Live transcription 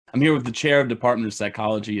I'm here with the chair of Department of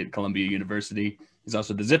Psychology at Columbia University. He's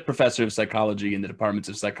also the Ziff Professor of Psychology in the Departments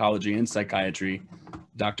of Psychology and Psychiatry,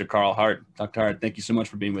 Dr. Carl Hart. Dr. Hart, thank you so much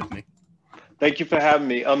for being with me. Thank you for having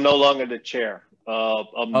me. I'm no longer the chair.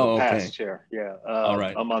 I'm the Oh, okay. past chair. Yeah. All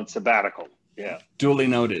right. I'm on sabbatical. Yeah. Duly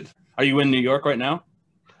noted. Are you in New York right now?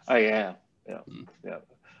 I am. Yeah. Yeah.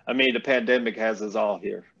 I mean, the pandemic has us all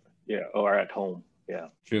here. Yeah. Or at home. Yeah.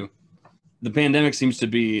 True. The pandemic seems to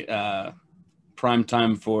be prime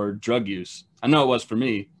time for drug use. I know it was for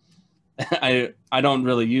me. I don't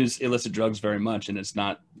really use illicit drugs very much, and it's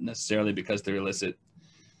not necessarily because they're illicit.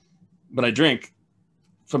 But I drink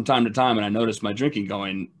from time to time, and I noticed my drinking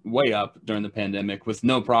going way up during the pandemic with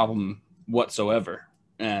no problem whatsoever,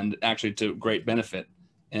 and actually to great benefit.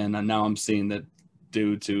 And now I'm seeing that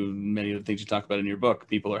due to many of the things you talk about in your book,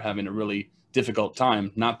 people are having a really difficult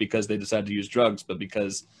time, not because they decide to use drugs, but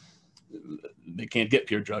because they can't get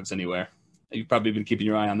pure drugs anywhere. You've probably been keeping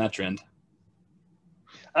your eye on that trend.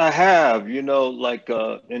 I have, like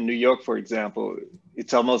in New York, for example,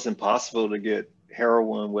 it's almost impossible to get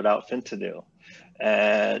heroin without fentanyl.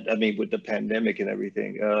 And I mean, with the pandemic and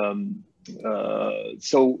everything.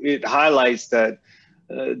 So it highlights that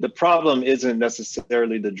the problem isn't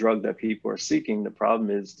necessarily the drug that people are seeking. The problem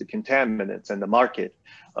is the contaminants and the market.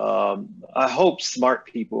 I hope smart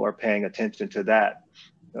people are paying attention to that.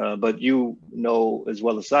 But you know, as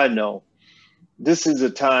well as I know, this is a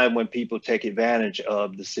time when people take advantage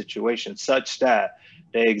of the situation such that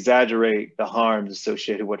they exaggerate the harms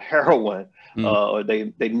associated with heroin, or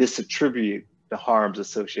they misattribute the harms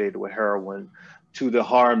associated with heroin to the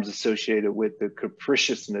harms associated with the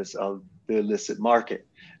capriciousness of the illicit market.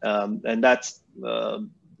 And that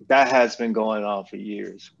has been going on for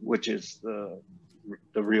years, which is the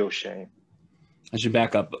real shame. I should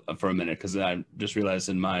back up for a minute because I just realized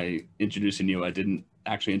in my introducing you, I didn't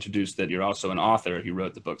actually introduce that you're also an author. You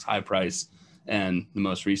wrote the books High Price and the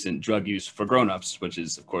most recent Drug Use for Grownups, which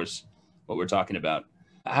is, of course, what we're talking about.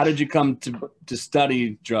 How did you come to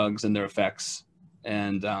study drugs and their effects,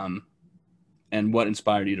 and what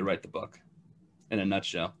inspired you to write the book in a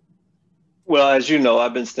nutshell? Well, as you know,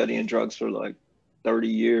 I've been studying drugs for like 30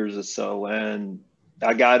 years or so, and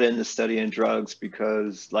I got into studying drugs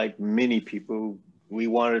because, like many people, we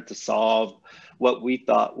wanted to solve what we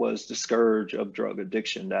thought was the scourge of drug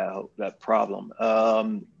addiction, that problem.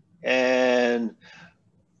 And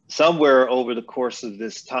somewhere over the course of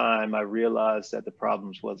this time, I realized that the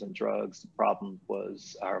problems wasn't drugs. The problem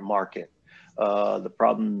was our market. The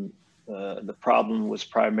problem was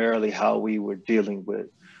primarily how we were dealing with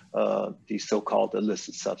these so-called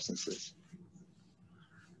illicit substances.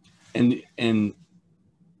 And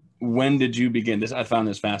when did you begin this? I found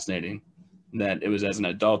this fascinating, that it was as an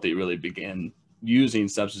adult that you really began using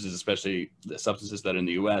substances, especially the substances that in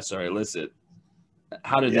the US are illicit.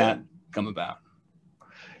 How did that come about?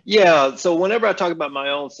 Yeah, so whenever I talk about my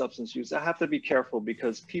own substance use, I have to be careful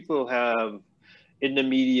because people have, in the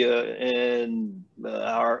media and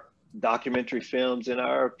our documentary films and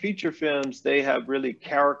our feature films, they have really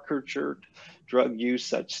caricatured drug use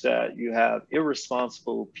such that you have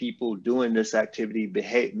irresponsible people doing this activity,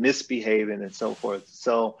 misbehaving and so forth.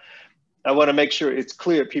 So I want to make sure it's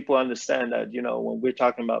clear people understand that, when we're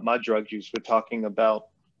talking about my drug use, we're talking about,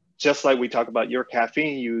 just like we talk about your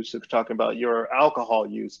caffeine use, we're talking about your alcohol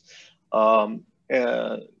use.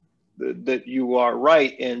 That you are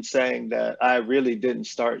right in saying that I really didn't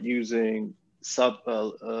start using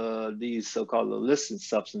these so-called illicit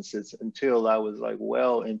substances until I was like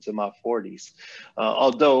well into my 40s.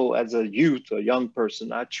 Although as a young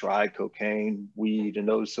person, I tried cocaine, weed, and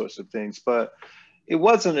those sorts of things. But it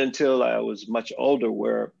wasn't until I was much older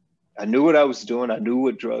where I knew what I was doing. I knew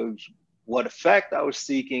what drugs, what effect I was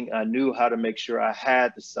seeking. I knew how to make sure I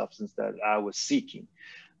had the substance that I was seeking.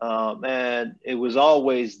 And it was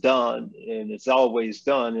always done, and it's always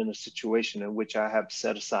done in a situation in which I have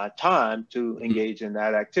set aside time to engage in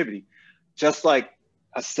that activity. Just like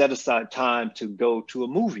I set aside time to go to a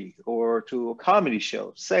movie or to a comedy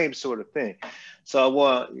show, same sort of thing.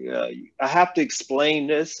 So I have to explain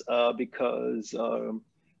this because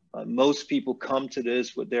most people come to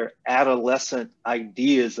this with their adolescent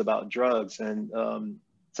ideas about drugs, and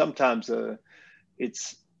sometimes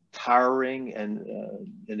it's tiring and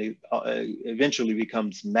it eventually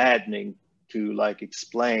becomes maddening to like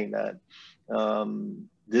explain that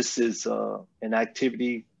this is an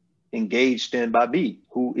activity engaged in by me,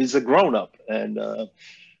 who is a grown-up. And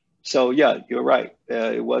so yeah, you're right.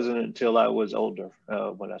 It wasn't until I was older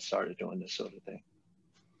when I started doing this sort of thing.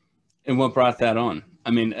 And what brought that on?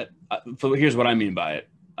 I mean, here's what I mean by it.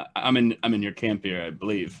 I'm in your camp here, I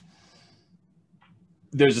believe.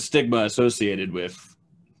 There's a stigma associated with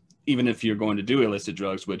even if you're going to do illicit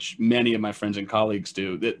drugs, which many of my friends and colleagues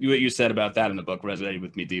do, that what you said about that in the book resonated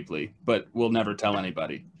with me deeply, but we'll never tell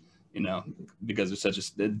anybody, you know, because there's such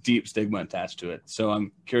a deep stigma attached to it. So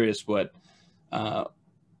I'm curious what,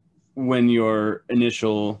 when your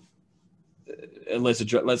initial illicit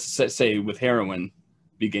drug, let's say with heroin,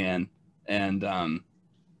 began, and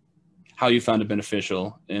how you found it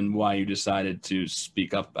beneficial and why you decided to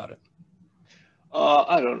speak up about it.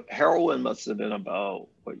 I don't. Heroin must have been about,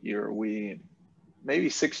 what year are we in? Maybe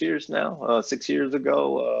 6 years now. 6 years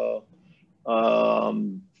ago, I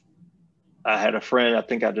had a friend I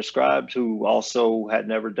think I described who also had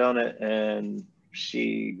never done it, and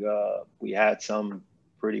we had some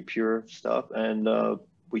pretty pure stuff, and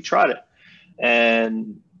we tried it,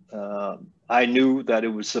 and I knew that it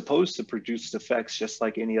was supposed to produce effects just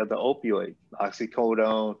like any other opioid,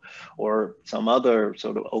 oxycodone or some other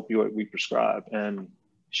sort of opioid we prescribe. And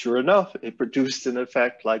sure enough, it produced an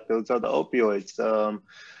effect like those other opioids.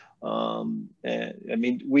 And I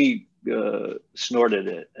mean, we snorted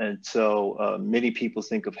it. And so many people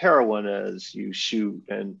think of heroin as you shoot,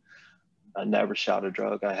 and I never shot a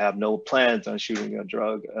drug. I have no plans on shooting a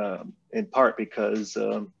drug, in part because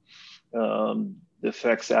the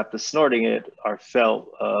effects after snorting it are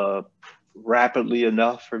felt rapidly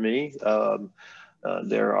enough for me.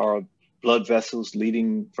 There are blood vessels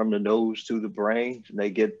leading from the nose to the brain, and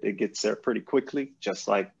it gets there pretty quickly, just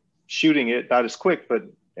like shooting it, not as quick, but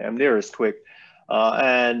damn near as quick.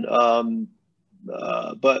 But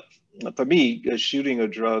for me, shooting a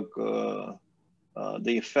drug, the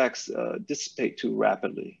effects dissipate too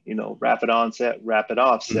rapidly. You know, rapid onset, rapid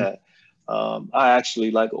offset. Mm-hmm. I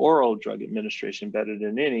actually like oral drug administration better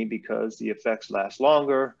than any because the effects last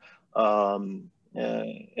longer. And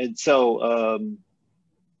so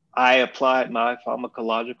I applied my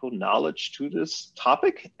pharmacological knowledge to this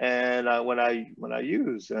topic, and when I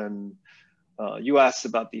use, and you asked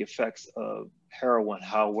about the effects of heroin,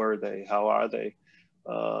 how are they?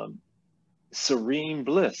 Serene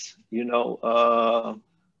bliss, you know.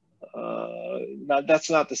 That's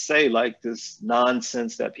not to say like this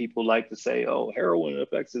nonsense that people like to say, oh, heroin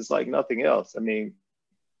effects is like nothing else. I mean,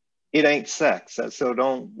 it ain't sex. So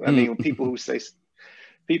don't, I mean, people who say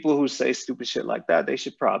stupid shit like that, they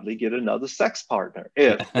should probably get another sex partner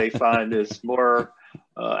if they find this more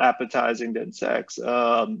appetizing than sex.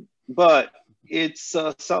 But it's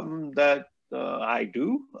something that I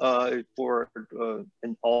do for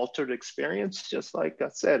an altered experience. Just like I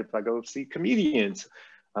said, if I go see comedians,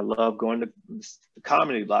 I love going to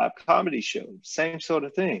the live comedy shows, same sort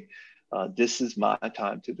of thing. This is my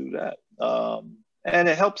time to do that. And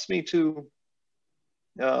it helps me to,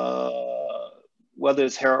 whether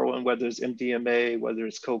it's heroin, whether it's MDMA, whether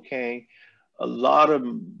it's cocaine, a lot of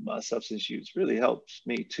my substance use really helps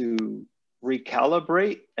me to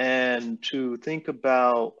recalibrate and to think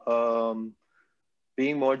about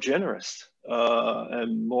being more generous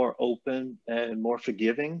and more open and more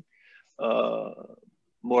forgiving,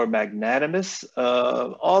 more magnanimous,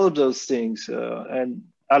 all of those things. And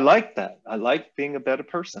I like that. I like being a better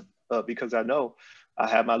person because I know I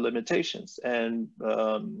have my limitations, and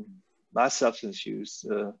my substance use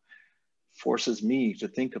forces me to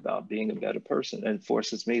think about being a better person and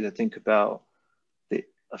forces me to think about the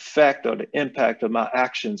effect or the impact of my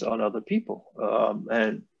actions on other people.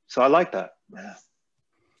 And so I like that.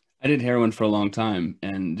 I did heroin for a long time,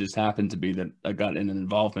 and just happened to be that I got in an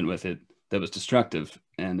involvement with it that was destructive.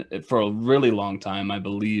 And for a really long time, I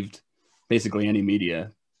believed basically any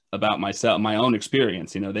media about myself, my own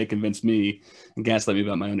experience. You know, they convinced me and gaslit me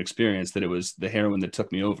about my own experience that it was the heroin that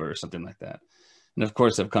took me over or something like that. And of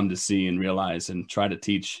course, I've come to see and realize and try to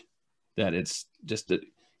teach that it's just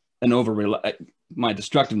my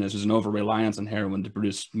destructiveness was an over-reliance on heroin to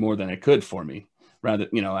produce more than it could for me. Rather,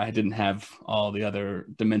 you know, I didn't have all the other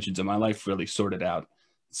dimensions of my life really sorted out.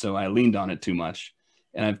 So I leaned on it too much.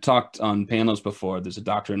 And I've talked on panels before. There's a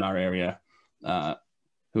doctor in our area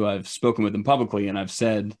who I've spoken with him publicly, and I've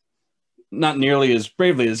said, not nearly as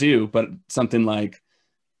bravely as you, but something like,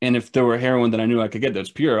 and if there were heroin that I knew I could get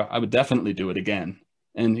that's pure, I would definitely do it again.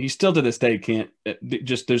 And he still to this day can't,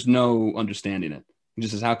 there's no understanding it. He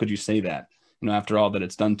just says, how could you say that, you know, after all that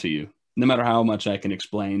it's done to you? No matter how much I can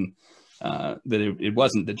explain that it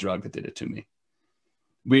wasn't the drug that did it to me.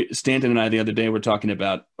 Stanton and I the other day were talking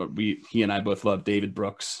about, he and I both love David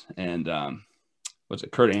Brooks and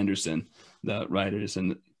Kurt Anderson, the writers, and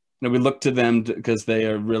you know, we look to them because they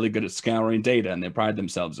are really good at scouring data and they pride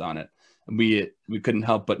themselves on it. And we couldn't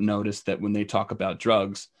help but notice that when they talk about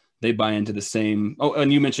drugs, they buy into the same. Oh,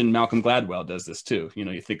 and you mentioned Malcolm Gladwell does this too. You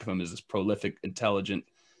know, you think of him as this prolific, intelligent.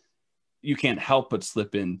 You can't help but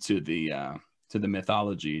slip into the to the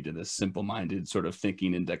mythology, to this simple-minded sort of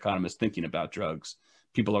thinking and dichotomous thinking about drugs.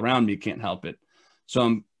 People around me can't help it.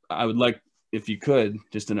 So I would like, if you could,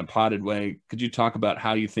 just in a potted way, could you talk about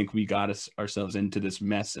how you think we got ourselves into this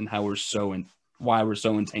mess and how why we're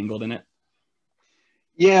so entangled in it?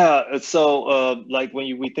 Yeah, so like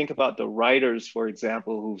when we think about the writers, for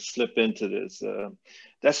example, who slip into this,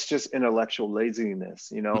 that's just intellectual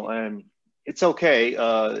laziness, you know, and it's okay.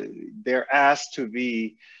 They're asked to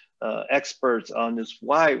be experts on this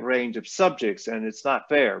wide range of subjects, and it's not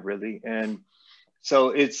fair, really. And so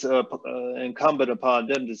it's incumbent upon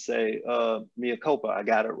them to say, mea culpa, I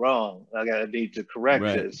got it wrong. Need to correct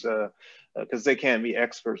Right. this, because they can't be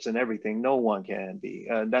experts in everything. No one can be.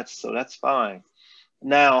 That's fine.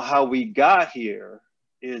 Now, how we got here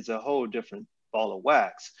is a whole different ball of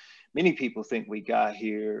wax. Many people think we got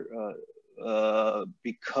here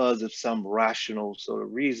because of some rational sort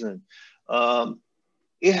of reason.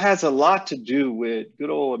 It has a lot to do with good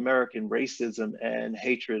old American racism and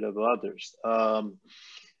hatred of others.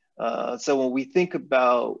 So when we think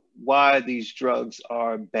about why these drugs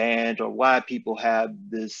are banned or why people have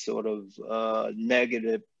this sort of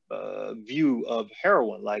negative view of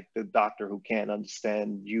heroin, like the doctor who can't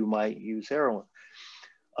understand you might use heroin.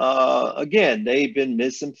 Again, they've been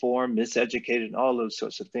misinformed, miseducated, and all those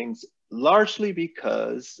sorts of things, largely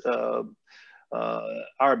because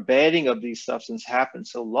our banning of these substances happened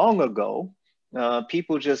so long ago.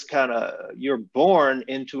 People just kind of, you're born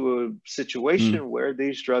into a situation where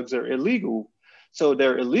these drugs are illegal. So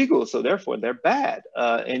they're illegal, so therefore they're bad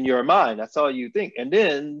in your mind. That's all you think. And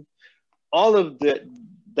then all of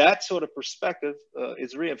that sort of perspective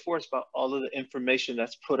is reinforced by all of the information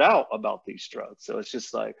that's put out about these drugs. So it's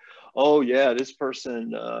just like, oh yeah, this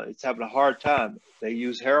person is having a hard time. They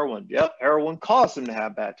use heroin. Yep, heroin caused them to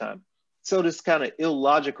have a bad time. So this kind of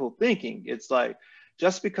illogical thinking, it's like,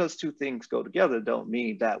 just because two things go together don't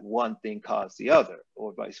mean that one thing caused the other,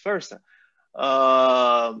 or vice versa.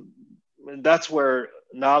 That's where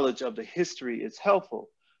knowledge of the history is helpful.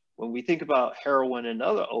 When we think about heroin and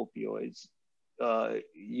other opioids,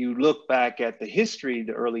 you look back at the history,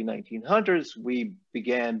 the early 1900s, we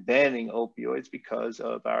began banning opioids because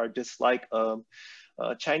of our dislike of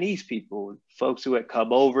Chinese people, folks who had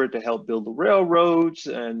come over to help build the railroads,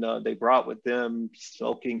 and they brought with them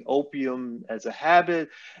smoking opium as a habit,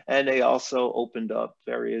 and they also opened up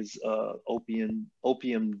various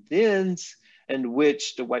opium dens, in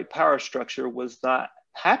which the white power structure was not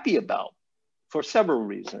happy about for several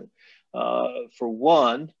reasons. For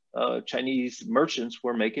one, Chinese merchants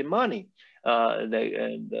were making money.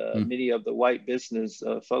 Many of the white business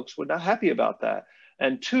folks were not happy about that.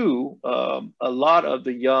 And two, a lot of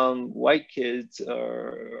the young white kids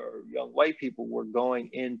or young white people were going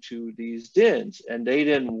into these dens, and they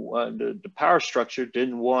didn't want, the power structure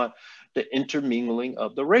didn't want the intermingling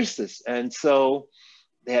of the races. And so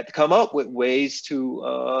they had to come up with ways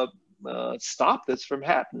to stop this from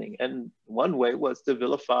happening. And one way was to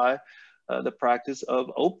vilify the practice of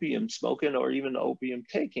opium smoking or even opium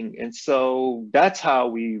taking. And so that's how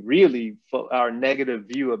we really, our negative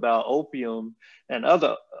view about opium and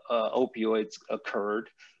other opioids occurred.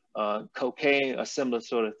 Cocaine, a similar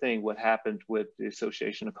sort of thing, what happened with the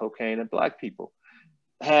association of cocaine and Black people.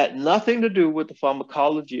 Had nothing to do with the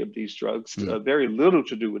pharmacology of these drugs, very little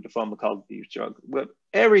to do with the pharmacology of these drugs, but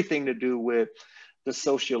everything to do with the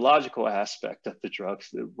sociological aspect of the drugs,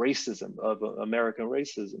 the racism of American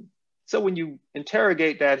racism. So when you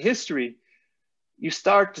interrogate that history, you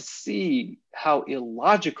start to see how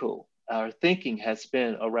illogical our thinking has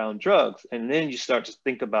been around drugs. And then you start to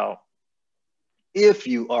think about, if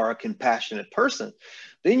you are a compassionate person,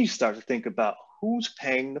 then you start to think about who's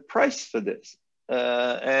paying the price for this.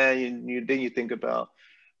 Then you think about,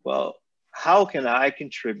 well, how can I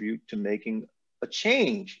contribute to making a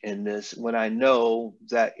change in this when I know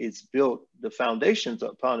that it's built, the foundations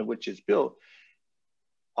upon which it's built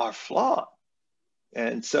are flawed.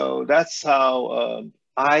 And so that's how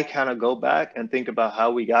I kind of go back and think about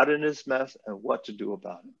how we got in this mess and what to do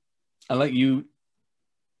about it. I like you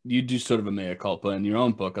do sort of a mea culpa in your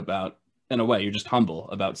own book about, in a way, you're just humble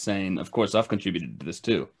about saying, of course, I've contributed to this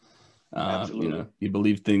too. Absolutely. You know, you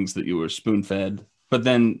believe things that you were spoon fed, but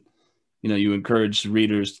then, you know, you encourage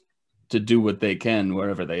readers to do what they can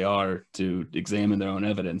wherever they are to examine their own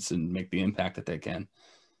evidence and make the impact that they can.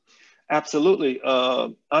 Absolutely.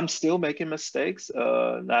 I'm still making mistakes.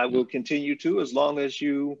 And I will continue to, as long as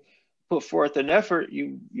you put forth an effort,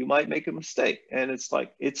 you might make a mistake. And it's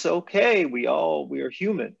like, it's okay. We are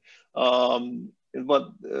human. But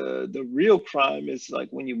the real crime is like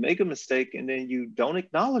when you make a mistake and then you don't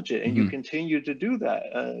acknowledge it and you continue to do that.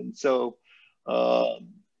 And so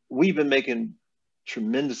we've been making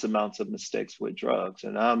tremendous amounts of mistakes with drugs.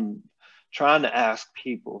 And I'm trying to ask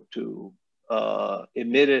people to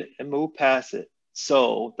admit it and move past it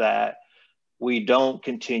so that we don't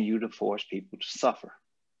continue to force people to suffer.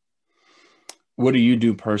 What do you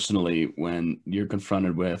do personally when you're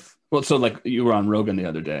confronted with, well, so like you were on Rogan the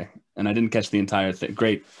other day and I didn't catch the entire thing.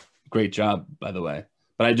 Great job, by the way.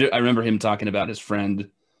 But I remember him talking about his friend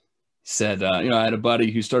said, I had a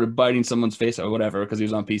buddy who started biting someone's face or whatever, because he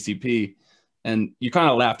was on PCP, and you kind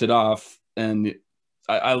of laughed it off. And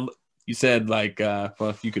you said like, well,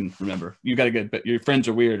 if you can remember, you got to get, your friends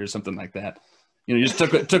are weird or something like that. You just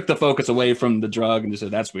took the focus away from the drug and just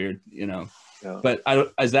said, that's weird, Yeah. But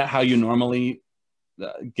is that how you normally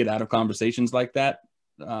get out of conversations like that?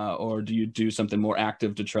 Or do you do something more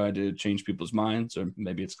active to try to change people's minds, or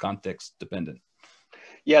maybe it's context dependent?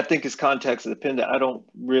 Yeah, I think it's context dependent. I don't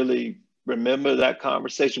really remember that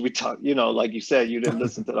conversation. We talked, like you said, you didn't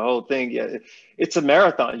listen to the whole thing. Yeah, it's a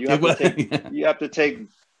marathon. You have to take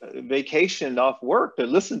vacation off work to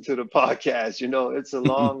listen to the podcast. It's a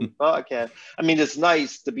long podcast. I mean, it's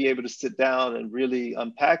nice to be able to sit down and really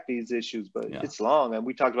unpack these issues, but it's long, and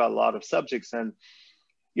we talked about a lot of subjects. And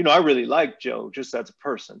I really like Joe just as a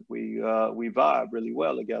person. We vibe really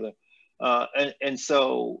well together. And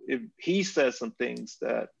so if he says something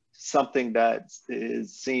that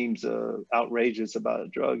seems outrageous about a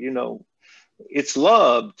drug, it's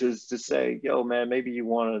love to say, yo, man, maybe you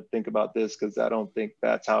want to think about this, because I don't think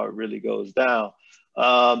that's how it really goes down.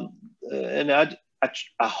 And I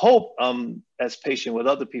hope I'm as patient with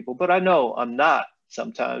other people, but I know I'm not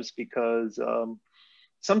sometimes, because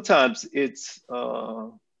sometimes it's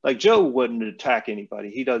like Joe wouldn't attack anybody.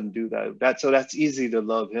 He doesn't do that. So that's easy to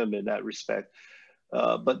love him in that respect.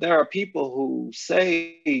 But there are people who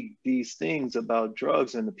say these things about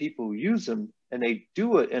drugs and the people who use them, and they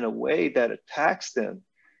do it in a way that attacks them.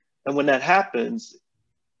 And when that happens,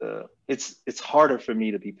 it's harder for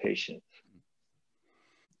me to be patient.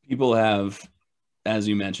 People have, as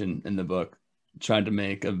you mentioned in the book, tried to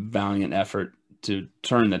make a valiant effort to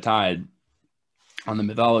turn the tide on the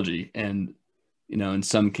mythology. And, in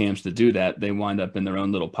some camps that do that, they wind up in their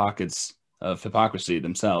own little pockets of hypocrisy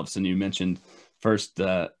themselves. And you mentioned first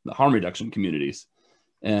the harm reduction communities,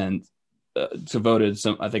 and devoted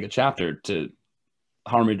I think a chapter to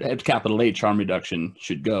capital H harm reduction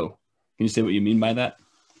should go. Can you say what you mean by that?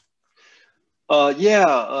 I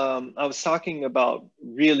was talking about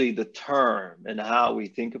really the term and how we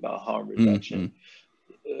think about harm reduction.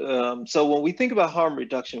 Mm-hmm. So when we think about harm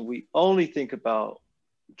reduction, we only think about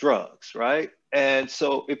drugs, right? And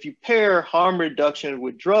so if you pair harm reduction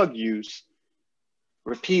with drug use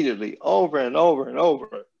repeatedly over and over and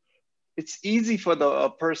over, it's easy for a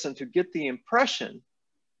person to get the impression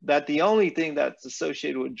that the only thing that's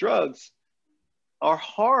associated with drugs are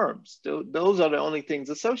harms. Those are the only things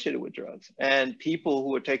associated with drugs. And people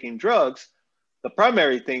who are taking drugs, the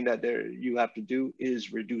primary thing that you have to do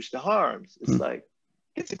is reduce the harms. It's like,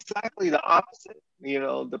 it's exactly the opposite.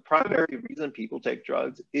 The primary reason people take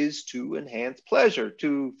drugs is to enhance pleasure,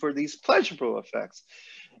 for these pleasurable effects.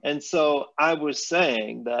 And so I was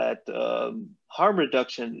saying that harm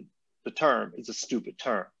reduction, the term, is a stupid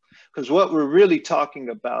term, because what we're really talking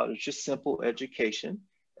about is just simple education,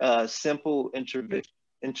 simple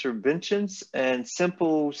interventions, and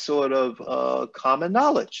simple sort of common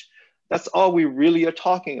knowledge. That's all we really are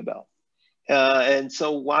talking about. And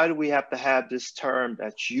so why do we have to have this term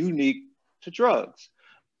that's unique to drugs?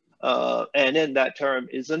 And then that term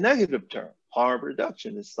is a negative term, harm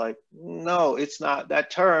reduction. It's like, no, it's not. That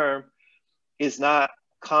term is not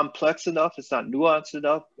complex enough. It's not nuanced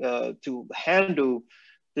enough to handle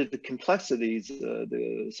the complexities,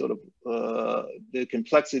 the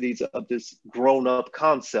complexities of this grown-up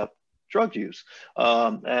concept, drug use.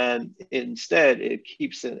 And instead, it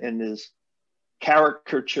keeps it in this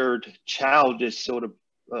caricatured, childish sort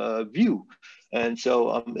of view. And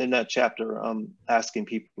so in that chapter, I'm asking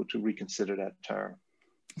people to reconsider that term.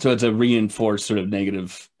 So it's a reinforced sort of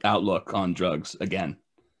negative outlook on drugs again.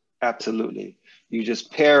 Absolutely. You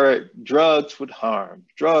just pair it, drugs with harm,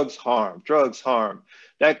 drugs, harm, drugs, harm.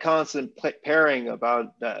 That constant pairing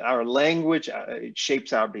about our language, it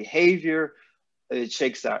shapes our behavior, it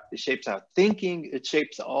shapes our thinking, it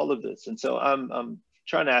shapes all of this. And so I'm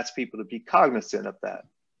trying to ask people to be cognizant of that.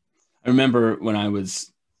 I remember when I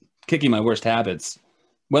was kicking my worst habits,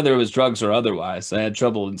 whether it was drugs or otherwise, I had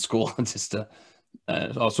trouble in school, just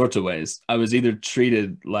all sorts of ways. I was either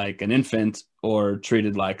treated like an infant or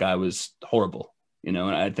treated like I was horrible, and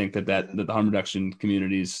I think that the harm reduction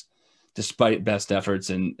communities, despite best efforts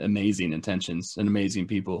and amazing intentions and amazing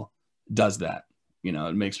people, does that.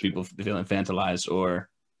 It makes people feel infantilized or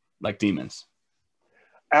like demons.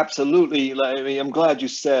 Absolutely. Like, I mean, I'm glad you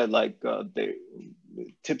said like they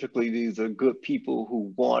typically these are good people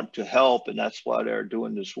who want to help, and that's why they're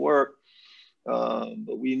doing this work.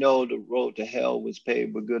 But we know the road to hell was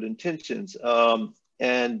paved with good intentions.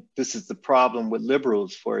 And this is the problem with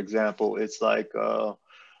liberals, for example. It's like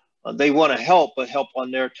they want to help, but help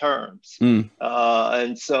on their terms. Mm.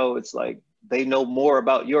 And so it's like they know more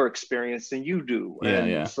about your experience than you do. Yeah, And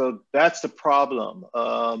yeah. so that's the problem.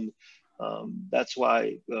 That's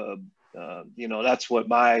why, that's what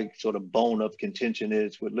my sort of bone of contention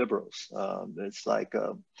is with liberals. It's like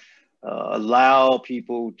allow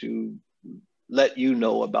people to let you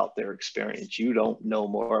know about their experience. You don't know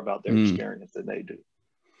more about their Mm. experience than they do.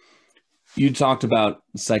 You talked about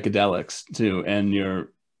psychedelics too, and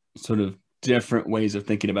your sort of different ways of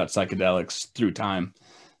thinking about psychedelics through time.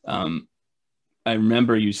 Um, I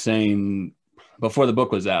remember you saying before the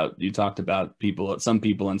book was out, you talked about some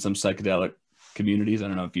people in some psychedelic communities. I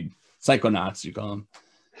don't know if you psychonauts, you call them,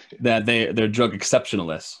 that they're drug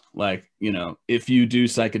exceptionalists. Like, if you do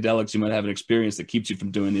psychedelics, you might have an experience that keeps you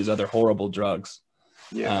from doing these other horrible drugs.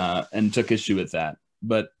 Yeah. And took issue with that.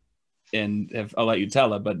 I'll let you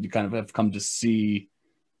tell it, but you kind of have come to see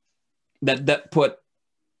that put,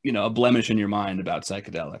 a blemish in your mind about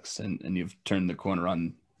psychedelics, and you've turned the corner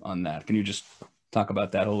on that. Can you just talk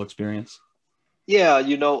about that whole experience? Yeah,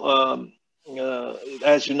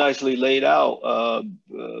 as you nicely laid out,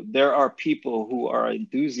 there are people who are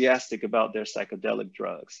enthusiastic about their psychedelic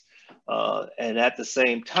drugs. And at the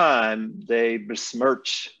same time, they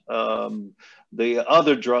besmirch the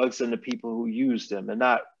other drugs and the people who use them, and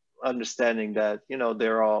not understanding that,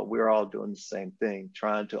 we're all doing the same thing,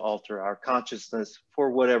 trying to alter our consciousness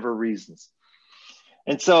for whatever reasons.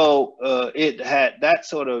 And so it had that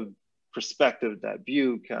sort of perspective, that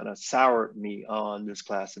view kind of soured me on this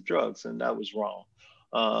class of drugs. And that was wrong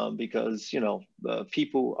because,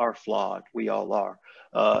 people are flawed. We all are.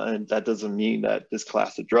 And that doesn't mean that this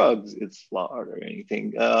class of drugs is flawed or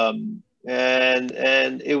anything.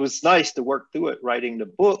 And it was nice to work through it, writing the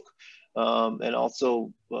book. And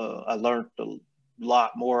also I learned a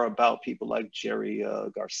lot more about people like Jerry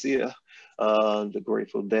Garcia, the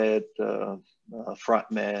Grateful Dead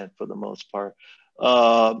frontman for the most part.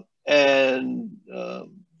 And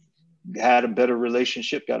got a better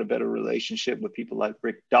relationship with people like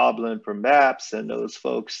Rick Doblin from MAPS and those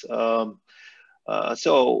folks. So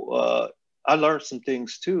I learned some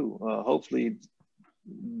things too. Hopefully,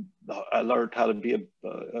 I learned how to be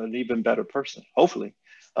an even better person, hopefully,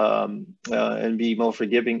 and be more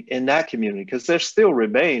forgiving in that community, because there still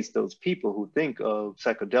remains those people who think of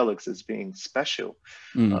psychedelics as being special.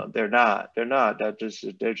 They're not.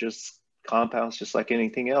 They're just compounds, just like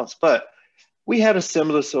anything else. But we had a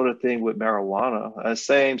similar sort of thing with marijuana, a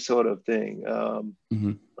same sort of thing.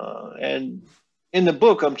 And in the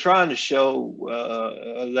book, I'm trying to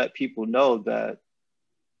show, let people know that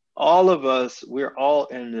all of us, we're all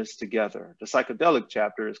in this together. The psychedelic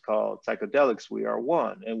chapter is called Psychedelics, We Are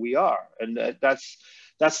One, and we are. And that's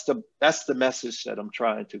the message that I'm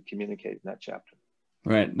trying to communicate in that chapter.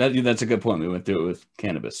 Right. That's a good point. We went through it with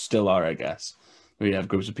cannabis, still are, I guess. We have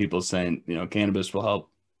groups of people saying, cannabis will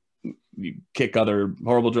help you kick other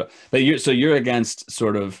horrible drugs. But you're against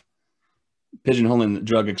sort of pigeonholing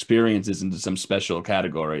drug experiences into some special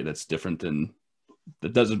category that's different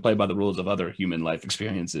that doesn't play by the rules of other human life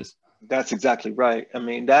experiences. That's exactly right. I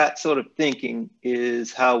mean, that sort of thinking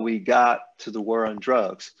is how we got to the war on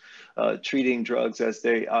drugs, treating drug use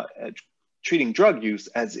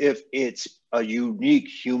as if it's a unique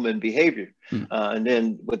human behavior. And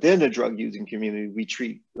then within the drug using community, we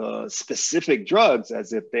treat specific drugs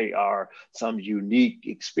as if they are some unique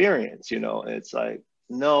experience. It's like,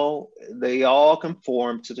 no, they all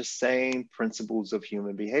conform to the same principles of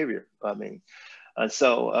human behavior. I mean, and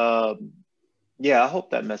so, yeah, I hope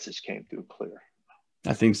that message came through clear.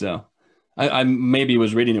 I think so. I maybe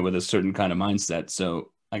was reading it with a certain kind of mindset.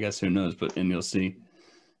 So I guess who knows, and you'll see.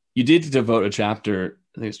 You did devote a chapter,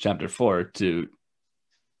 I think it's chapter 4, to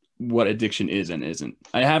what addiction is and isn't.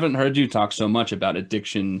 I haven't heard you talk so much about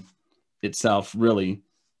addiction itself, really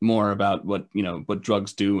more about what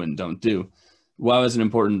drugs do and don't do. Why was it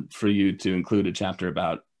important for you to include a chapter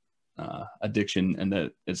about addiction and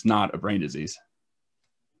that it's not a brain disease?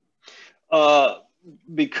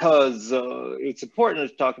 Because it's important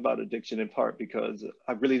to talk about addiction, in part because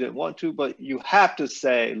I really didn't want to, but you have to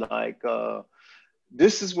say, like,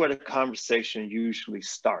 this is where the conversation usually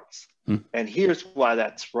starts. And here's why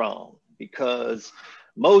that's wrong, because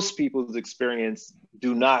most people's experience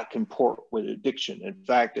do not comport with addiction. In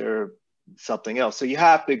fact, they're something else. So you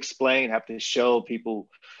have to explain, have to show people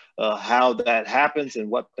how that happens and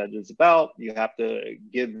what that is about. You have to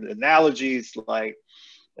give analogies like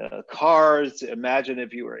cars. Imagine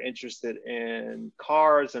if you were interested in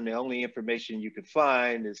cars and the only information you could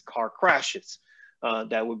find is car crashes.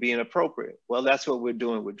 That would be inappropriate. Well, that's what we're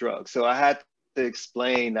doing with drugs. So I had to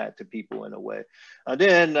explain that to people in a way.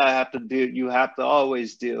 Then I have to do, you have to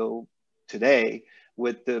always deal today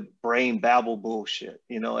with the brain babble bullshit.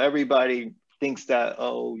 You know, everybody thinks that,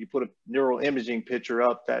 oh, you put a neural imaging picture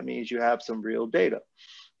up, that means you have some real data.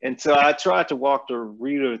 And so I tried to walk the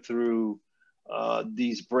reader through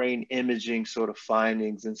these brain imaging sort of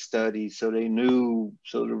findings and studies, so the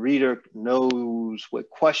reader knows what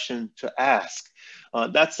question to ask.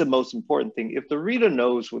 That's the most important thing. If the reader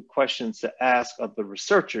knows what questions to ask of the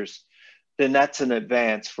researchers, then that's an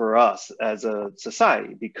advance for us as a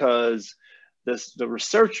society, because the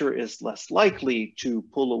researcher is less likely to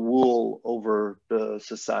pull a wool over the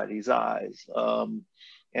society's eyes.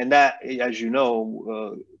 And that, as you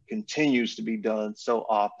know, continues to be done so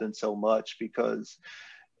often, so much, because,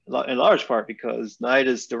 in large part, because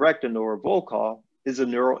NIDA's director, Nora Volkow, is a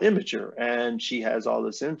neural imager, and she has all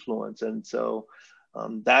this influence. And so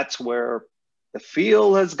that's where the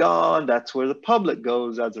field has gone. That's where the public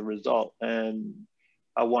goes as a result. And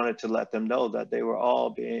I wanted to let them know that they were all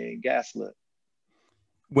being gaslit.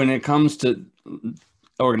 When it comes to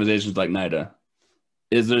organizations like NIDA,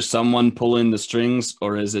 is there someone pulling the strings,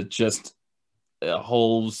 or is it just a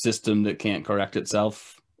whole system that can't correct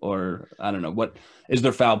itself? Or I don't know, what is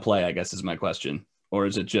there foul play, I guess is my question, or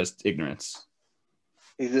is it just ignorance?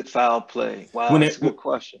 Is it foul play? Wow, that's a good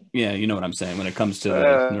question. Yeah, you know what I'm saying when it comes to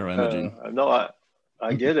the neuroimaging. No,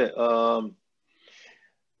 I get it.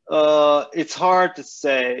 It's hard to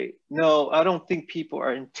say. No, I don't think people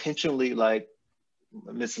are intentionally like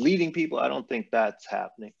misleading people. I don't think that's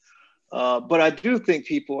happening. But I do think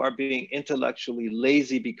people are being intellectually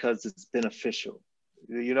lazy because it's beneficial.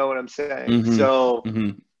 You know what I'm saying? Mm-hmm. So,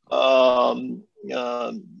 mm-hmm.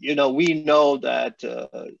 You know, we know that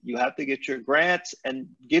you have to get your grants, and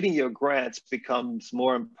getting your grants becomes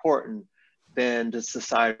more important than the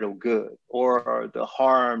societal good or the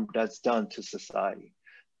harm that's done to society.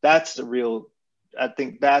 That's the real, I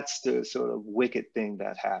think that's the sort of wicked thing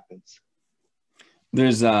that happens.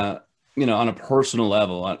 There's you know, on a personal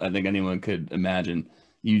level, I think anyone could imagine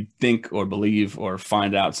you think or believe or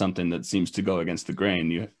find out something that seems to go against the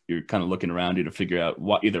grain. You're kind of looking around you to figure out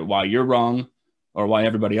either why you're wrong or why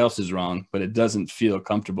everybody else is wrong, but it doesn't feel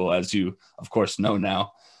comfortable, as you of course know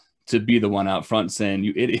now, to be the one out front saying,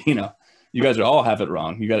 you idiot, you know, you guys all have it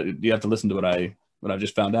wrong. You have to listen to what I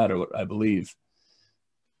just found out or what I believe.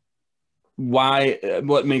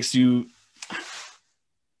 What makes you,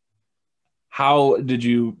 how did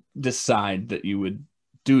you decide that you would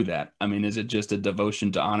do that? I mean, is it just a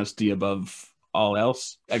devotion to honesty above all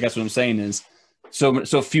else? I guess what I'm saying is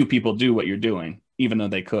so few people do what you're doing, even though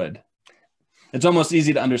they could. It's almost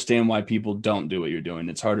easy to understand why people don't do what you're doing.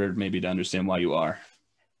 It's harder maybe to understand why you are.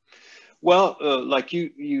 Well, like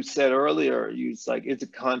you said earlier, it's like it's a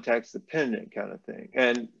context dependent kind of thing.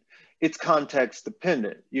 And it's context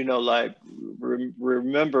dependent, you know, like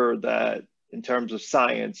remember that in terms of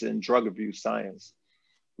science and drug abuse science,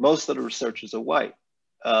 most of the researchers are white.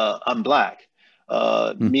 I'm Black,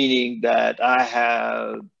 meaning that I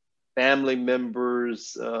have family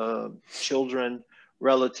members, children,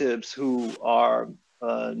 relatives who are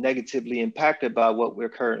negatively impacted by what we're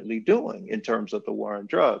currently doing in terms of the war on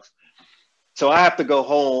drugs. So I have to go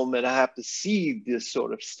home and I have to see this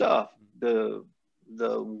sort of stuff, the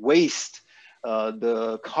waste,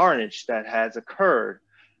 the carnage that has occurred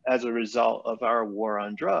as a result of our war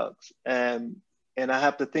on drugs. And I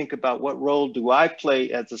have to think about, what role do I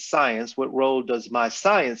play as a science? What role does my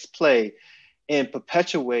science play in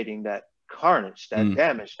perpetuating that carnage, that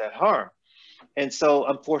damage, that harm? And so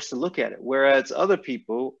I'm forced to look at it, whereas other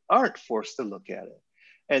people aren't forced to look at it.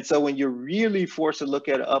 And so when you're really forced to look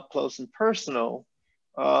at it up close and personal,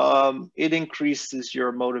 it increases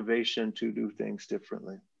your motivation to do things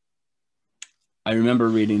differently. I remember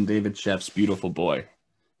reading David Sheff's Beautiful Boy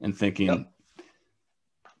and thinking,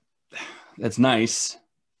 that's nice.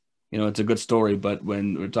 You know, it's a good story, but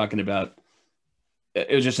when we're talking about, it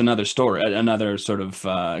was just another story, another sort of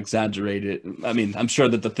exaggerated. I mean, I'm sure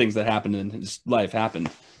that the things that happened in his life happened,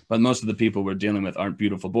 but most of the people we're dealing with aren't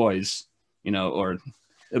beautiful boys, you know, or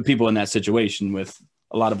people in that situation with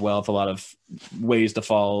a lot of wealth, a lot of ways to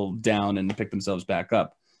fall down and pick themselves back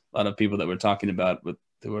up. A lot of people that we're talking about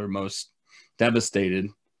who are most devastated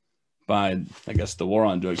by, I guess, the war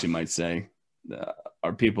on drugs, you might say,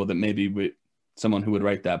 are people that maybe someone who would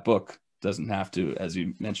write that book doesn't have to, as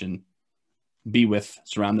you mentioned,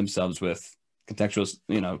 surround themselves with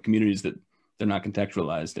contextual, communities that they're not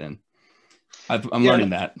contextualized in. I'm Yeah. learning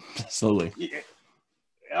that slowly.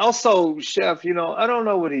 Also, Chef, I don't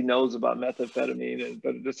know what he knows about methamphetamine,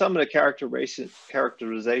 but some of the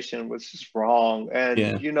characterization was just wrong. And,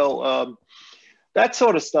 Yeah. that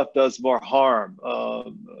sort of stuff does more harm.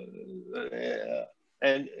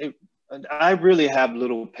 And, and I really have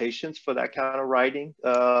little patience for that kind of writing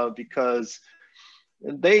because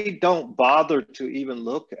they don't bother to even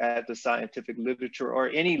look at the scientific literature or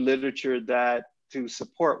any literature that to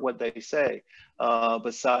support what they say,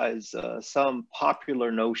 besides some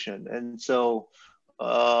popular notion. And so,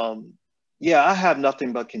 yeah, I have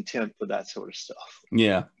nothing but contempt for that sort of stuff.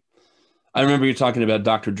 Yeah. I remember you talking about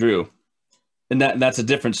Dr. Drew, and that's a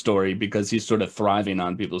different story because he's sort of thriving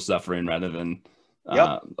on people's suffering rather than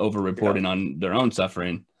over-reporting on their own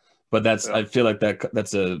suffering. But I feel like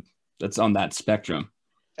that's on that spectrum.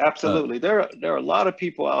 Absolutely. There are a lot of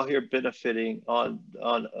people out here benefiting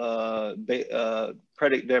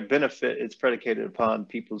their benefit is predicated upon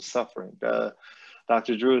people's suffering.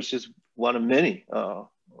 Dr. Drew is just one of many.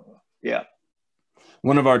 Yeah.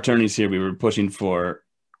 One of our attorneys here, we were pushing for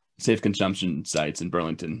safe consumption sites in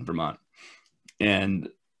Burlington, Vermont. And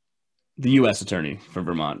the U.S. attorney for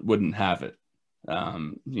Vermont wouldn't have it.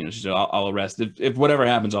 She said, I'll arrest, if whatever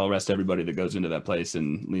happens, I'll arrest everybody that goes into that place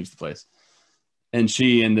and leaves the place. And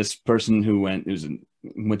she and this person who went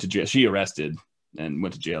to jail, she arrested and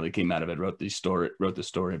went to jail. He came out of it, wrote the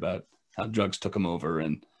story about how drugs took him over.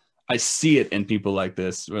 And I see it in people like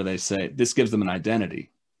this where they say this gives them an identity.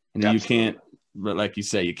 You can't, like you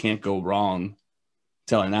say, you can't go wrong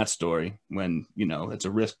telling that story when, it's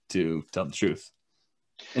a risk to tell the truth.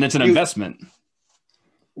 And it's an investment.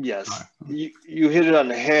 Yes. You hit it on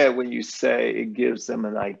the head when you say it gives them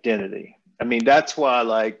an identity. I mean, that's why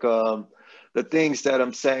the things that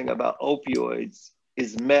I'm saying about opioids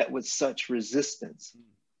is met with such resistance.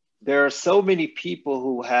 There are so many people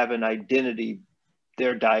who have their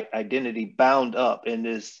identity bound up in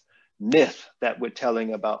this myth that we're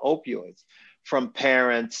telling about opioids, from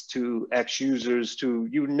parents to ex-users to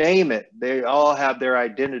you name it. They all have their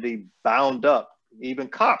identity bound up. Even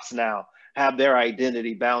cops now have their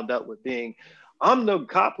identity bound up with being, I'm the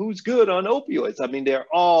cop who's good on opioids. I mean, they're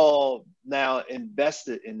all now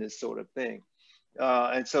invested in this sort of thing.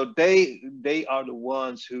 And so they are the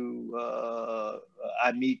ones who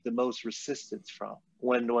I meet the most resistance from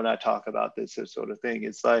when I talk about this sort of thing.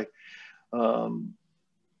 It's like,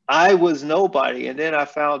 I was nobody, and then I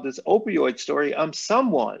found this opioid story. I'm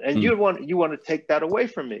someone, and you want to take that away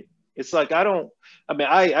from me. It's like,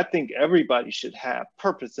 I think everybody should have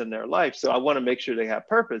purpose in their life. So I want to make sure they have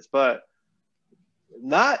purpose, but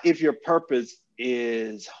not if your purpose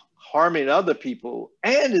is harming other people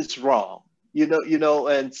and it's wrong,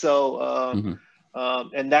 and so,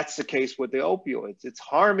 and that's the case with the opioids. It's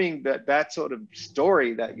harming that sort of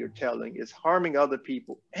story that you're telling is harming other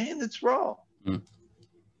people and it's wrong.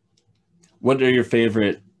 What are your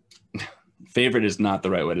favorite is not the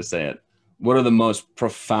right way to say it. What are the most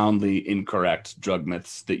profoundly incorrect drug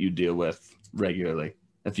myths that you deal with regularly?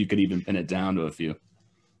 If you could even pin it down to a few.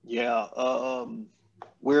 Yeah.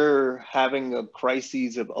 We're having a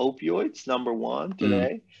crisis of opioids, number one,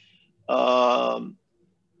 today. One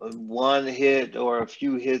hit or a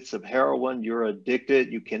few hits of heroin, you're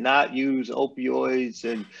addicted. You cannot use opioids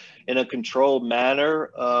in a controlled manner.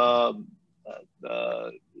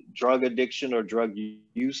 Drug addiction or drug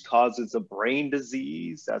use causes a brain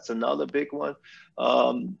disease. That's another big one.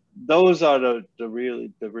 Those are the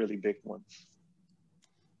really big ones.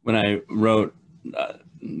 When I wrote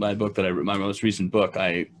my most recent book,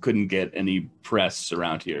 I couldn't get any press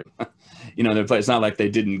around here. It's not like they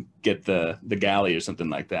didn't get the galley or something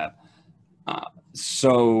like that.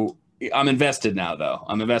 So I'm invested now, though.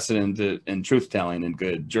 I'm invested in truth telling and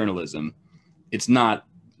good journalism. It's not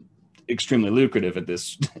extremely lucrative at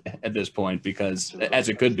this point because as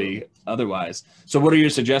it could be otherwise. So what are your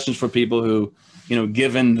suggestions for people who,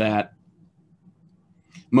 given that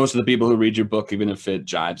most of the people who read your book, even if it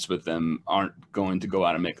jibes with them, aren't going to go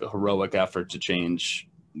out and make a heroic effort to change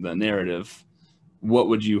the narrative, what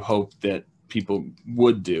would you hope that people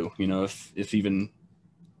would do, if even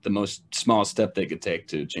the most small step they could take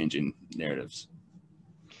to changing narratives?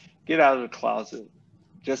 Get out of the closet.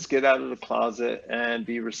 Just get out of the closet and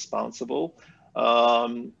be responsible.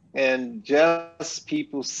 And just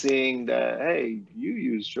people seeing that, hey, you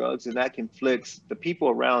use drugs and that conflicts, the people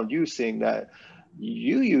around you seeing that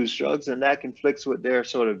you use drugs and that conflicts with their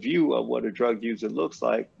sort of view of what a drug user looks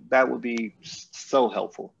like, that would be so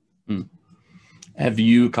helpful. Have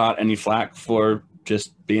you caught any flack for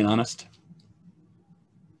just being honest?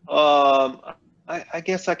 I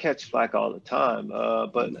guess I catch flack all the time,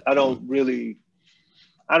 but I don't really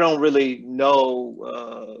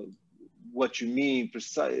know what you mean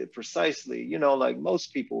precisely. You know, like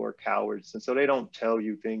most people are cowards, and so they don't tell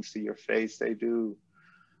you things to your face. They do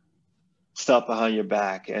stuff behind your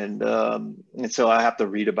back, and so I have to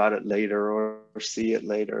read about it later or see it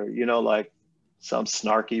later. You know, like some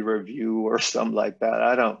snarky review or something like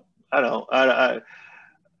that.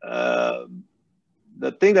 Uh,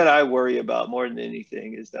 the thing that I worry about more than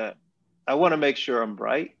anything is that I want to make sure I'm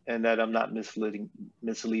right and that I'm not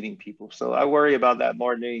misleading people. So I worry about that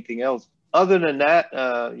more than anything else. Other than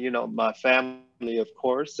that, you know, my family, of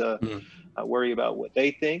course, Mhm. I worry about what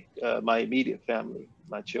they think. My immediate family,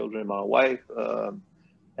 my children, my wife,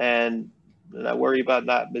 and I worry about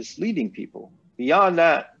not misleading people. Beyond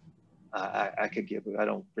that, I could give it. I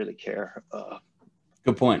don't really care.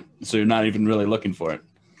 Good point. So you're not even really looking for it.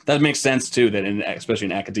 That makes sense too. That especially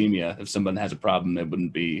in academia, if someone has a problem, it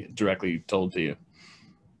wouldn't be directly told to you.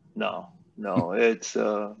 No, it's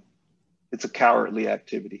a cowardly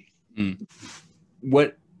activity. Mm.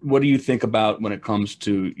 What do you think about when it comes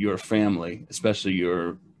to your family, especially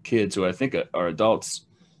your kids, who I think are adults,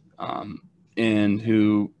 and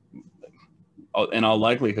who, in all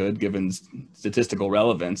likelihood, given statistical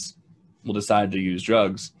relevance, will decide to use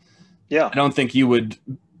drugs? Yeah, I don't think you would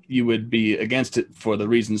be against it for the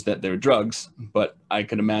reasons that they're drugs, but I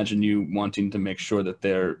could imagine you wanting to make sure that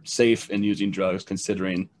they're safe in using drugs,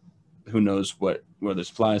 considering who knows where the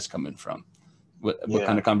supply is coming from. What kind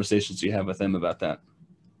yeah. of conversations do you have with them about that?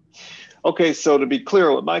 Okay, so to be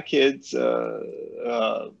clear with my kids,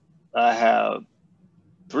 I have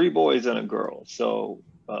three boys and a girl. So,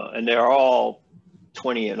 and they're all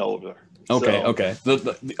 20 and older. Okay, So, okay,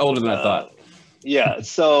 the older than I uh, thought. yeah.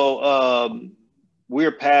 So,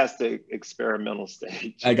 we're past the experimental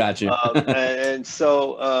stage. I got you. And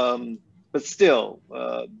so, but still,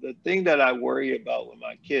 the thing that I worry about with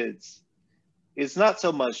my kids is not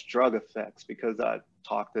so much drug effects because I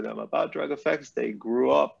talk to them about drug effects. They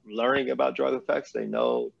grew up learning about drug effects. They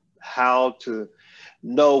know how to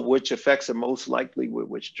know which effects are most likely with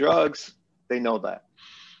which drugs. They know that.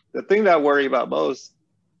 The thing that I worry about most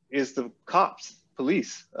is the cops,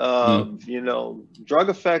 police. Mm, You know, drug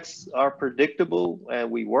effects are predictable, and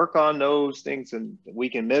we work on those things, and we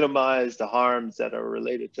can minimize the harms that are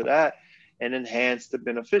related to that and enhance the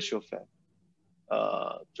beneficial effect.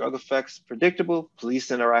 Drug effects predictable,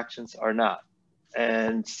 police interactions are not.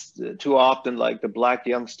 And too often, like the black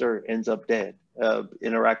youngster ends up dead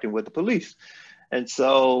interacting with the police. And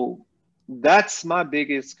so that's my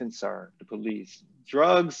biggest concern, the police.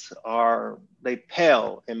 Drugs are, they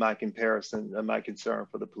pale in my comparison and my concern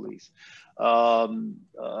for the police. Um,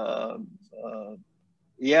 uh, uh,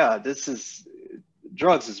 yeah,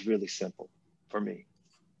 drugs is really simple for me.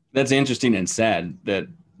 that's interesting and sad that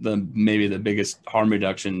maybe the biggest harm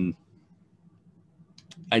reduction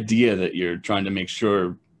idea that you're trying to make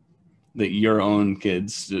sure that your own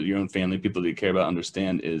kids, your own family, people that you care about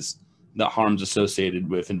understand is the harms associated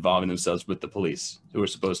with involving themselves with the police, who are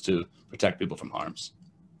supposed to protect people from harms.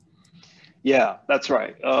 Yeah, that's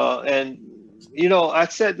right. And, you know, I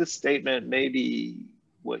said this statement maybe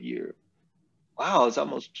what year? Wow, it's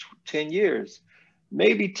almost 10 years.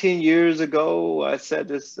 Maybe 10 years ago, I said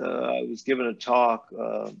this. I was giving a talk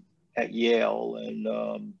at Yale,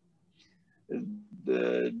 and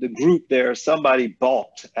the group there, somebody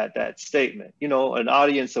balked at that statement. You know, an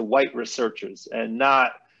audience of white researchers, and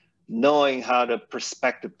not knowing how to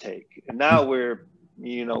perspective take. And now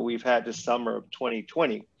you know, we've had the summer of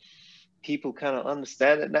 2020. People kind of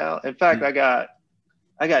understand it now. In fact, I got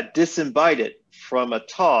disinvited from a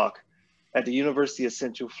talk at the University of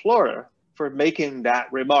Central Florida for making that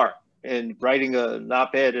remark and writing an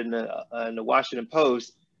op-ed in the Washington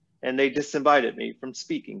Post, and they disinvited me from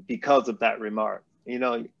speaking because of that remark. You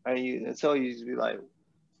know, and so you used to be like,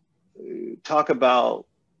 talk about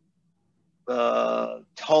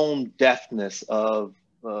tone deafness of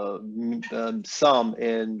some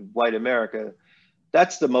in white America.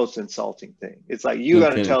 That's the most insulting thing. It's like, you're No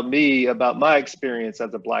going to kidding. tell me about my experience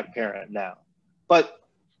as a black parent now. But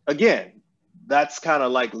again, that's kind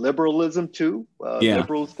of like liberalism too. Yeah,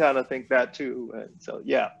 Liberals kind of think that too. And so,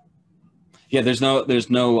 yeah. yeah. There's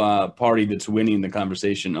no party that's winning the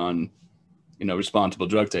conversation on responsible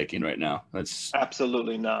drug taking right now. That's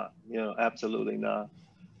Absolutely not. You know, absolutely not.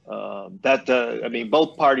 I mean,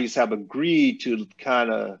 both parties have agreed to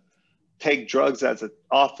kind of take drugs as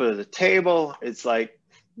off of the table. It's like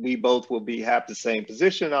we both will have the same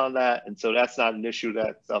position on that, and so that's not an issue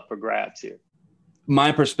that's up for grabs here.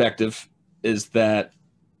 my perspective is that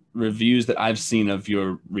reviews that I've seen of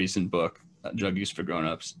your recent book, Drug Use for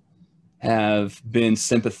Grownups, have been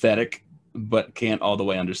sympathetic, but can't all the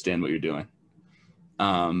way understand what you're doing.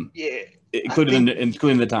 Yeah, Including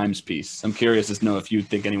the Times piece. I'm curious as to know if you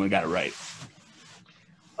think anyone got it right.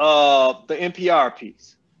 the NPR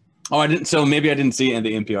piece. Oh, I didn't. So maybe I didn't see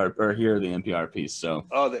the NPR or hear the NPR piece. So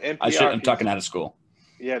The NPR I'm piece. talking out of school.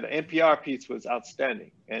 Yeah, the NPR piece was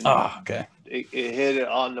outstanding, and Okay. It hit it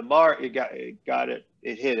on the mark. It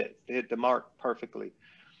hit the mark perfectly.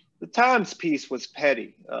 The Times piece was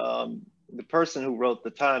petty. The person who wrote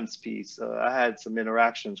the Times piece, I had some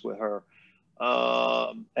interactions with her,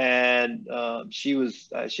 and she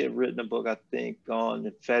had written a book, I think, on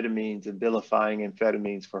amphetamines and vilifying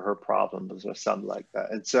amphetamines for her problems or something like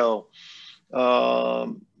that. And so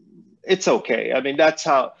it's okay. I mean, that's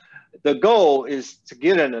how the goal is, to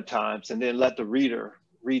get in the Times and then let the reader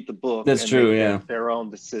read the book. That's true. Yeah. Their own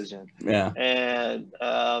decision. Yeah.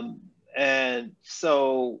 And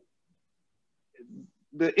so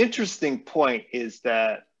the interesting point is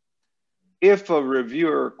that if a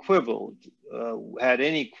reviewer had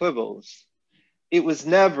any quibbles, it was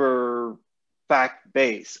never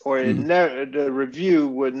fact-based, or the review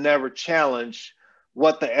would never challenge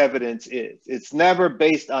what the evidence is. It's never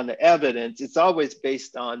based on the evidence. It's always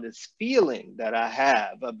based on this feeling that I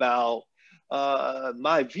have about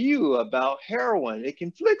my view about heroin. It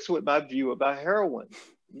conflicts with my view about heroin.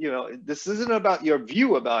 You know, this isn't about your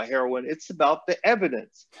view about heroin. It's about the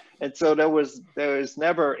evidence. And so there was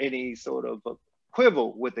never any sort of a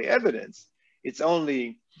quibble with the evidence. It's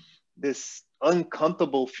only this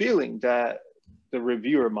uncomfortable feeling that the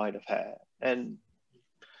reviewer might have had. And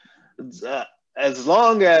as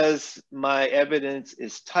long as my evidence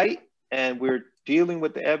is tight and we're dealing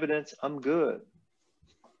with the evidence, I'm good.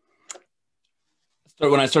 So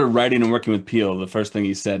when I started writing and working with Peel, the first thing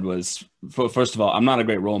he said was, first of all, I'm not a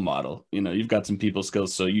great role model. You know, you've got some people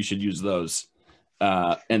skills, so you should use those.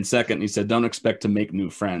 And second, he said, don't expect to make new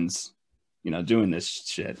friends, you know, doing this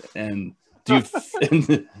shit. And do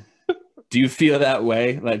you feel that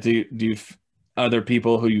way? Like, are there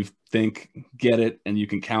people who you think get it and you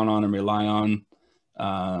can count on and rely on,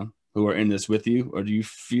 who are in this with you? Or do you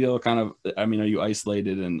feel kind of, I mean, are you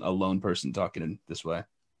isolated and a lone person talking in this way?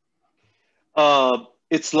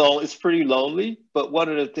 It's pretty lonely, but one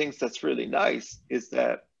of the things that's really nice is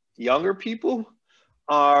that younger people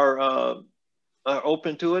are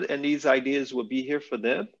open to it, and these ideas will be here for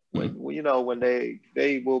them when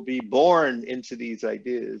they will be born into these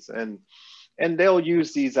ideas, and they'll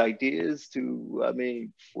use these ideas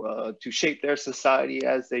to shape their society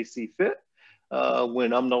as they see fit.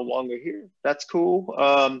 When I'm no longer here, that's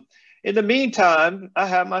cool. In the meantime, I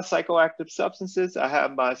have my psychoactive substances. I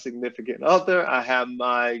have my significant other. I have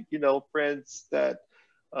my, friends that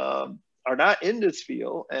are not in this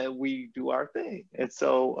field, and we do our thing. And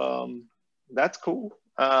so that's cool.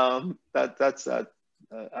 That's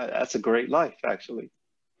a great life, actually.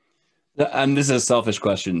 And this is a selfish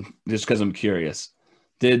question, just because I'm curious.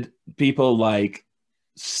 Did people like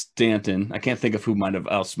Stanton, I can't think of who might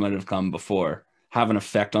have come before, have an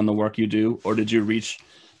effect on the work you do, or did you reach?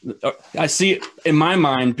 I see it in my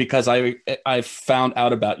mind because I found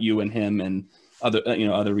out about you and him and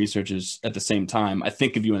other researchers at the same time. I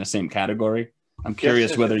think of you in the same category. I'm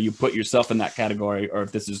curious whether you put yourself in that category or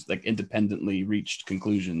if this is like independently reached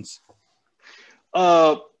conclusions.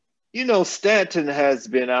 Stanton has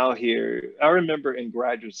been out here. I remember in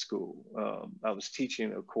graduate school, I was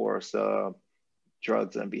teaching a course,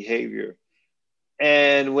 drugs and behavior.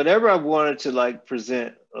 And whenever I wanted to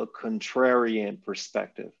present a contrarian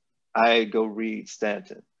perspective, I go read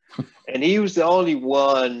Stanton. And he was the only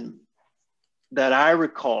one that I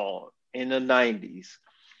recall in the 90s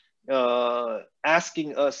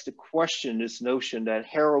asking us to question this notion that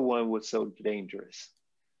heroin was so dangerous.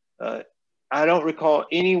 I don't recall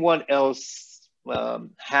anyone else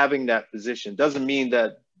having that position. Doesn't mean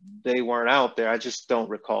that they weren't out there. I just don't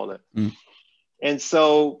recall it. Mm. And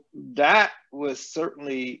so that was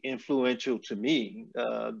certainly influential to me,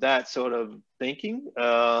 that sort of thinking.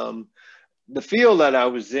 The field that I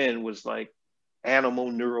was in was like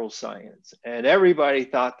animal neuroscience, and everybody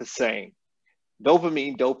thought the same.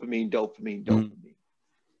 Dopamine, dopamine, dopamine, dopamine.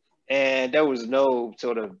 And there was no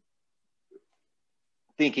sort of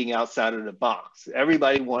thinking outside of the box.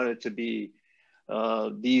 Everybody wanted to be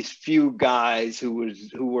these few guys who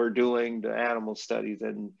were doing the animal studies,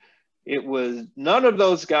 and it was none of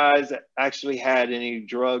those guys actually had any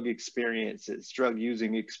drug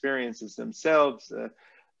using experiences themselves.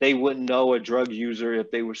 They wouldn't know a drug user if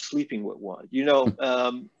they were sleeping with one,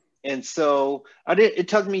 and so it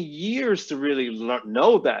took me years to really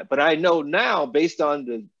know that, but I know now based on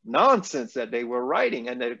the nonsense that they were writing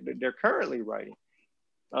and that they're currently writing.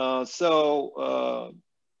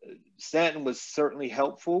 Stanton was certainly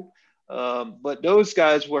helpful, but those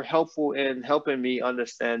guys were helpful in helping me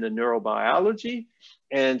understand the neurobiology,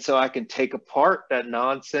 and so I can take apart that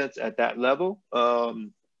nonsense at that level.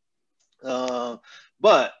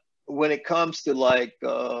 But when it comes to like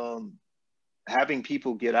having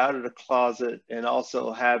people get out of the closet and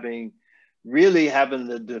also really having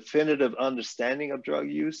the definitive understanding of drug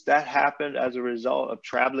use, that happened as a result of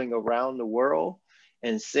traveling around the world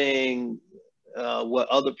and seeing what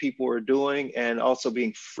other people were doing, and also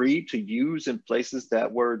being free to use in places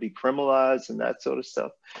that were decriminalized and that sort of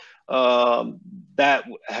stuff. That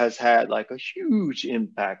has had like a huge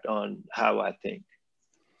impact on how I think.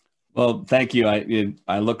 Well, thank you.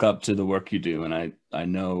 I look up to the work you do, and I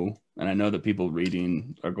know that people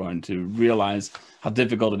reading are going to realize how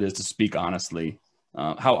difficult it is to speak honestly.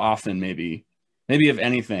 How often, maybe if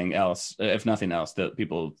anything else, if nothing else, that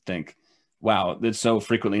people think, wow, it's so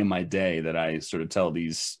frequently in my day that I sort of tell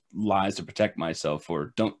these lies to protect myself,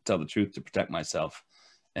 or don't tell the truth to protect myself.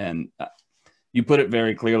 And you put it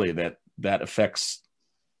very clearly that affects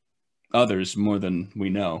others more than we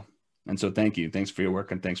know. And so thank you. Thanks for your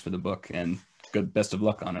work, and thanks for the book, and best of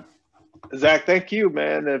luck on it. Zach, thank you,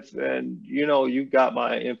 man. And you know, you got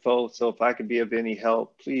my info. So if I can be of any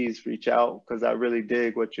help, please reach out, because I really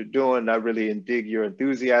dig what you're doing. I really dig your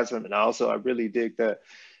enthusiasm. And also, I really dig that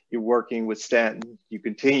you're working with Stanton. You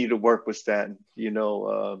continue to work with Stanton. You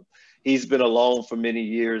know, he's been alone for many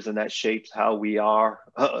years, and that shapes how we are.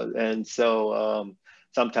 And so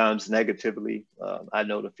sometimes negatively, I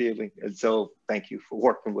know the feeling. And so thank you for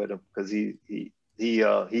working with him, because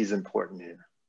he's important here.